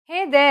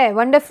there,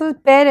 wonderful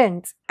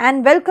parents,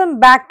 and welcome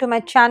back to my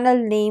channel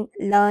named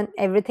Learn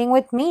Everything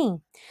with Me.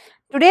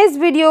 Today's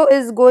video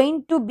is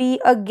going to be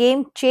a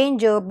game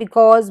changer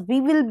because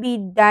we will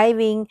be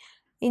diving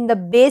in the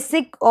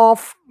basic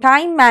of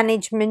time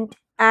management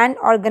and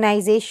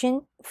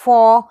organization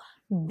for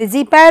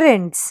busy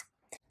parents.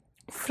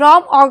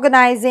 From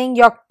organizing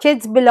your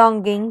kids'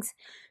 belongings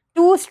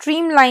to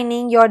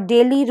streamlining your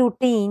daily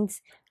routines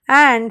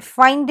and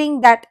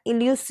finding that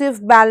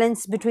elusive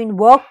balance between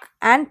work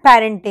and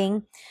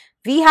parenting,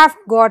 we have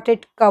got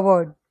it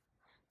covered.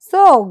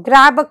 So,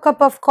 grab a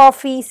cup of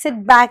coffee,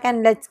 sit back,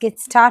 and let's get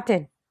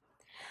started.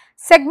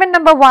 Segment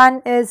number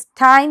one is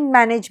time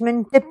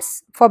management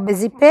tips for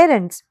busy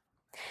parents.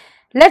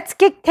 Let's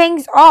kick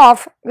things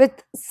off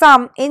with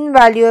some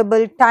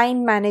invaluable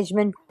time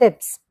management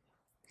tips.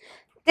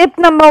 Tip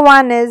number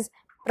one is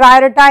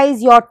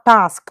prioritize your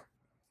task.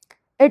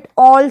 It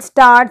all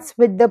starts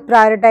with the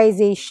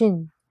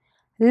prioritization.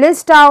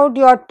 List out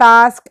your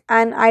task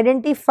and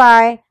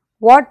identify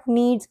what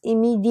needs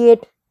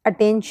immediate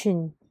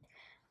attention.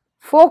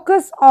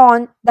 Focus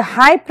on the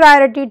high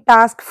priority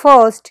task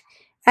first,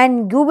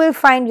 and you will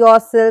find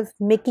yourself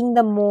making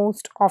the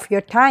most of your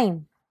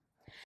time.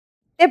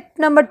 Tip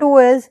number two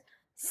is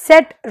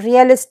set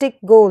realistic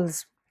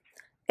goals.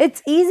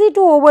 It's easy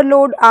to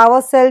overload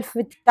ourselves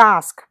with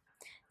tasks.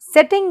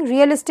 Setting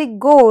realistic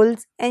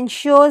goals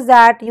ensures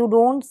that you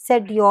don't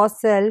set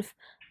yourself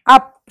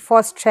up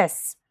for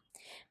stress.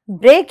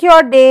 Break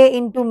your day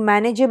into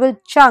manageable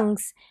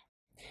chunks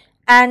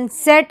and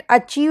set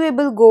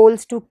achievable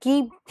goals to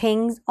keep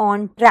things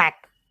on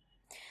track.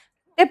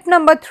 Tip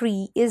number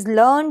three is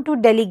learn to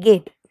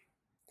delegate.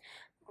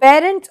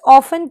 Parents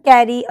often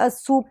carry a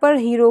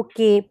superhero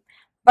cape,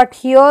 but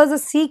here's a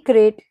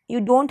secret,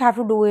 you don't have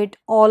to do it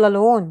all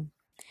alone.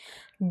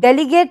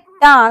 Delegate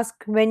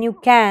tasks when you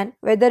can,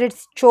 whether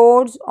it's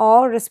chores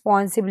or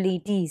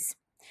responsibilities.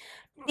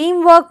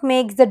 Teamwork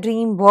makes the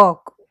dream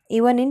work,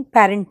 even in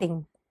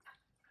parenting.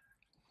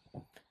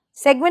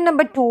 Segment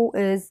number two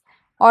is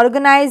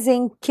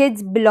organizing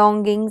kids'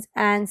 belongings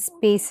and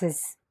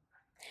spaces.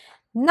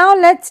 Now,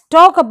 let's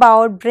talk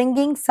about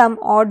bringing some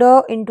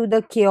order into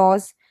the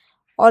chaos,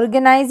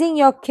 organizing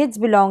your kids'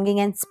 belonging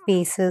and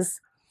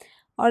spaces.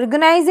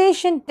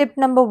 Organization tip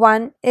number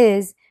one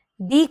is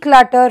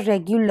declutter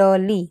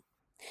regularly.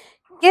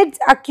 Kids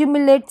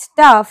accumulate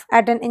stuff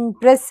at an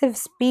impressive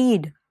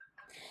speed.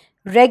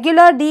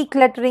 Regular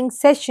decluttering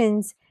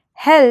sessions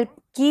help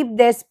keep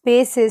their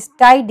spaces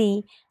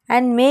tidy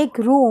and make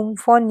room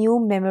for new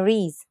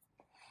memories.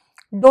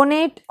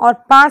 Donate or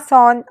pass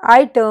on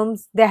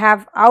items they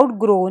have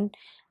outgrown,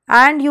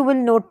 and you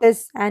will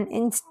notice an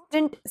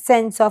instant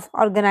sense of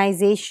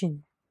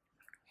organization.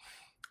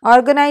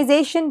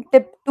 Organization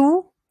tip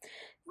 2,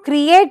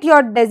 create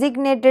your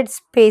designated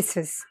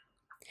spaces.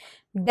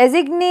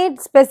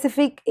 Designate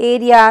specific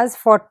areas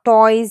for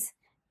toys,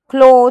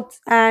 clothes,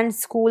 and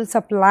school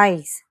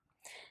supplies.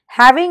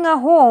 Having a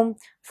home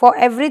for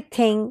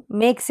everything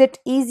makes it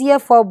easier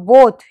for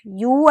both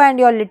you and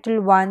your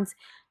little ones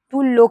to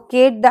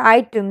locate the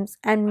items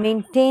and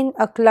maintain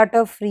a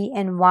clutter free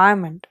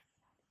environment.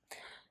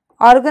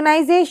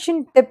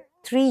 Organization tip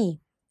 3,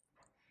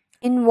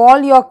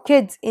 involve your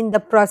kids in the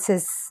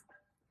process.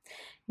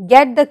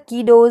 Get the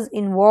kiddos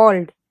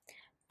involved.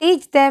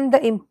 Teach them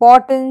the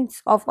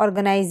importance of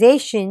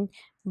organization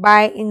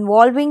by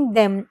involving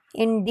them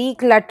in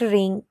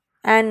decluttering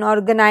and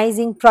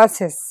organizing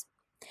process.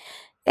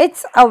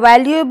 It's a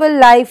valuable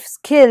life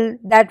skill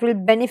that will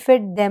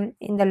benefit them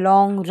in the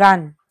long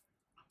run.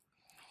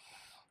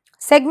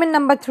 Segment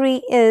number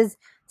 3 is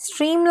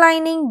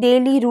streamlining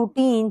daily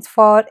routines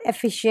for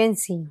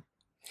efficiency.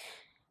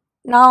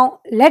 Now,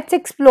 let's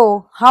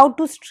explore how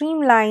to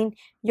streamline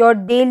your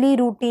daily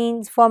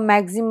routines for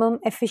maximum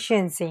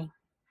efficiency.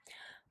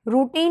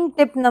 Routine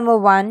tip number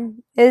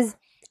one is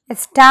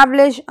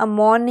establish a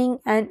morning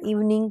and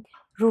evening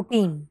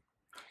routine.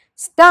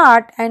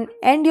 Start and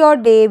end your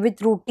day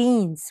with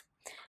routines.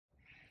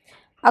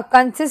 A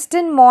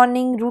consistent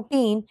morning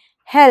routine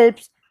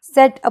helps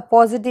set a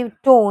positive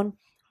tone,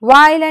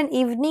 while an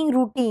evening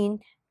routine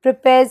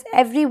prepares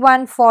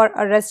everyone for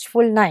a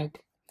restful night.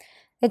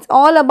 It's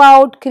all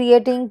about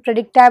creating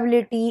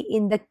predictability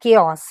in the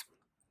chaos.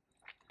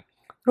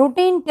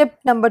 Routine tip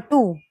number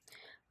two,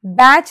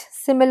 batch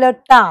similar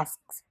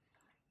tasks.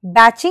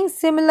 Batching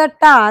similar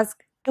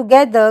tasks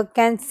together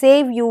can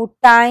save you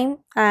time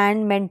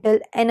and mental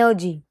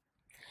energy.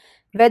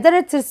 Whether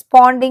it's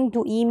responding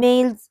to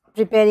emails,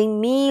 preparing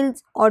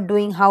meals, or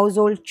doing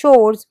household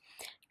chores,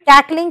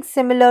 tackling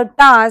similar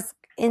tasks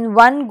in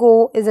one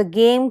go is a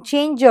game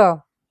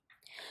changer.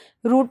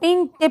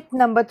 Routine tip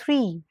number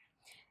three,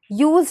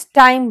 use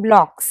time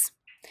blocks.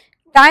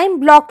 Time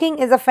blocking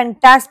is a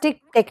fantastic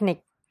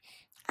technique.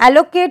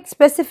 Allocate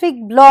specific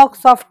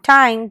blocks of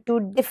time to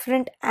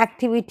different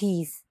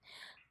activities.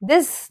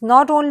 This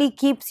not only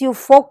keeps you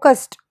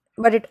focused,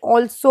 but it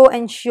also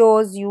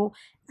ensures you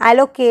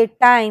allocate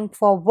time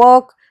for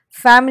work,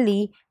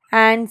 family,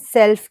 and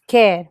self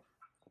care.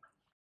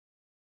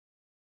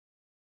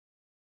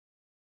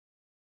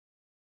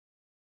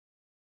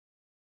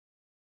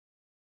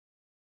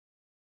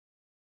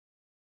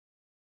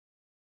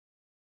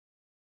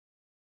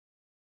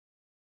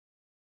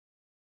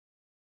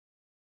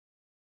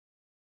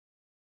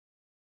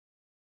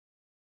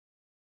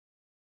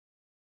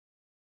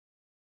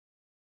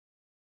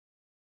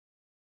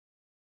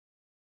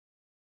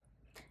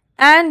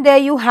 And there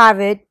you have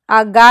it,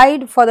 a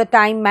guide for the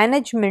time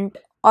management,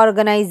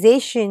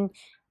 organization,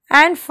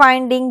 and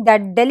finding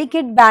that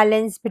delicate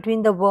balance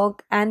between the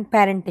work and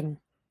parenting.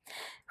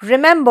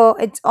 Remember,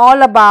 it's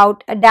all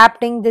about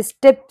adapting these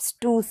tips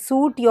to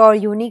suit your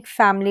unique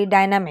family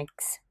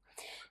dynamics.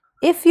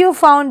 If you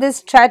found this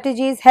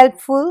strategies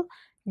helpful,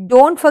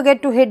 don't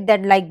forget to hit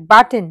that like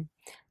button.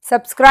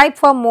 Subscribe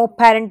for more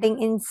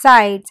parenting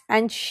insights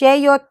and share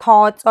your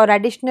thoughts or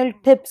additional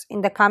tips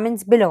in the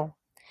comments below.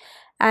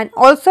 And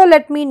also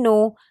let me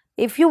know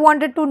if you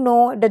wanted to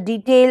know the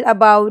detail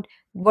about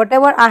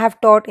whatever I have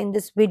taught in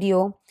this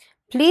video.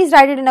 Please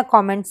write it in a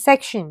comment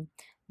section.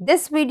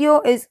 This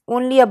video is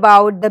only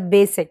about the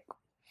basic.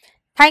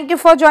 Thank you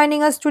for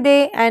joining us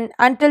today, and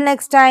until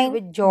next time,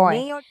 with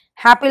joy,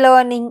 happy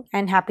learning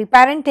and happy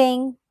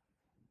parenting.